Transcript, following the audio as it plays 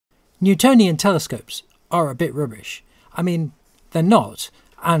Newtonian telescopes are a bit rubbish. I mean, they're not,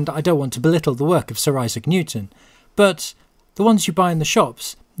 and I don't want to belittle the work of Sir Isaac Newton, but the ones you buy in the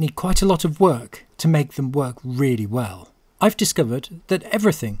shops need quite a lot of work to make them work really well. I've discovered that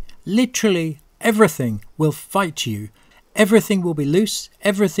everything, literally everything, will fight you. Everything will be loose,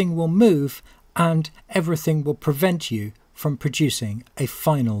 everything will move, and everything will prevent you from producing a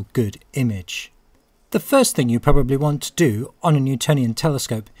final good image. The first thing you probably want to do on a Newtonian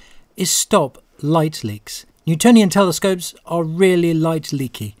telescope is stop light leaks. Newtonian telescopes are really light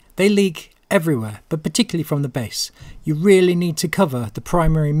leaky. They leak everywhere, but particularly from the base. You really need to cover the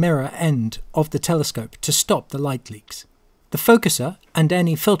primary mirror end of the telescope to stop the light leaks. The focuser and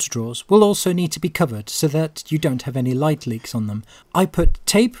any filter drawers will also need to be covered so that you don't have any light leaks on them. I put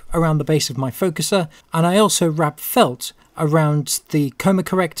tape around the base of my focuser, and I also wrap felt around the coma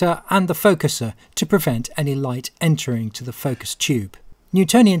corrector and the focuser to prevent any light entering to the focus tube.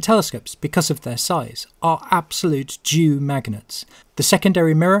 Newtonian telescopes, because of their size, are absolute dew magnets. The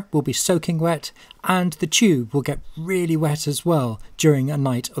secondary mirror will be soaking wet, and the tube will get really wet as well during a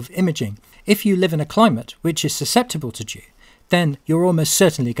night of imaging. If you live in a climate which is susceptible to dew, then you're almost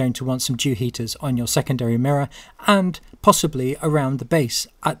certainly going to want some dew heaters on your secondary mirror and possibly around the base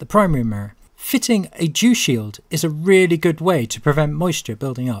at the primary mirror. Fitting a dew shield is a really good way to prevent moisture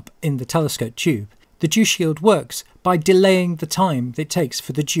building up in the telescope tube. The dew shield works by delaying the time it takes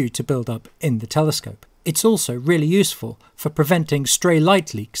for the dew to build up in the telescope. It's also really useful for preventing stray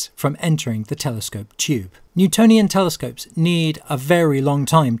light leaks from entering the telescope tube. Newtonian telescopes need a very long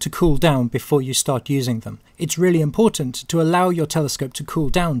time to cool down before you start using them. It's really important to allow your telescope to cool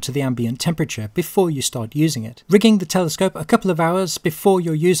down to the ambient temperature before you start using it. Rigging the telescope a couple of hours before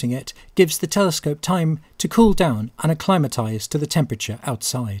you're using it gives the telescope time to cool down and acclimatise to the temperature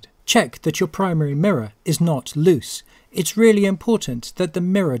outside. Check that your primary mirror is not loose. It's really important that the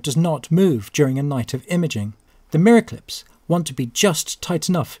mirror does not move during a night of imaging. The mirror clips want to be just tight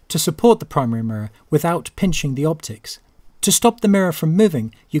enough to support the primary mirror without pinching the optics. To stop the mirror from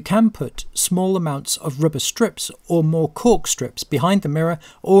moving, you can put small amounts of rubber strips or more cork strips behind the mirror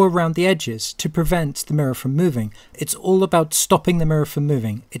or around the edges to prevent the mirror from moving. It's all about stopping the mirror from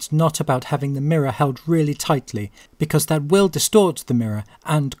moving. It's not about having the mirror held really tightly, because that will distort the mirror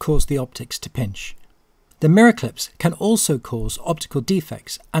and cause the optics to pinch. The mirror clips can also cause optical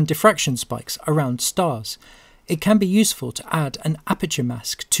defects and diffraction spikes around stars. It can be useful to add an aperture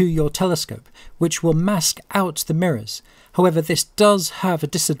mask to your telescope, which will mask out the mirrors. However, this does have a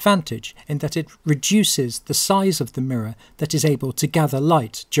disadvantage in that it reduces the size of the mirror that is able to gather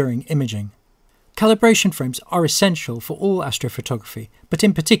light during imaging. Calibration frames are essential for all astrophotography, but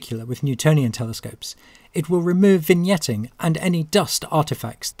in particular with Newtonian telescopes. It will remove vignetting and any dust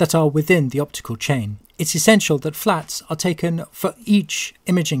artifacts that are within the optical chain. It's essential that flats are taken for each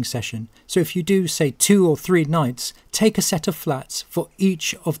imaging session, so if you do, say, 2 or 3 nights, take a set of flats for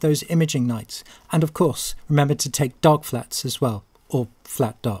each of those imaging nights, and of course remember to take dark flats as well, or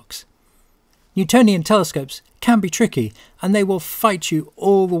flat darks. Newtonian telescopes can be tricky, and they will fight you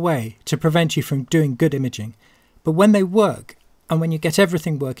all the way to prevent you from doing good imaging, but when they work, and when you get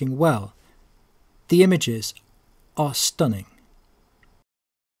everything working well, the images are stunning.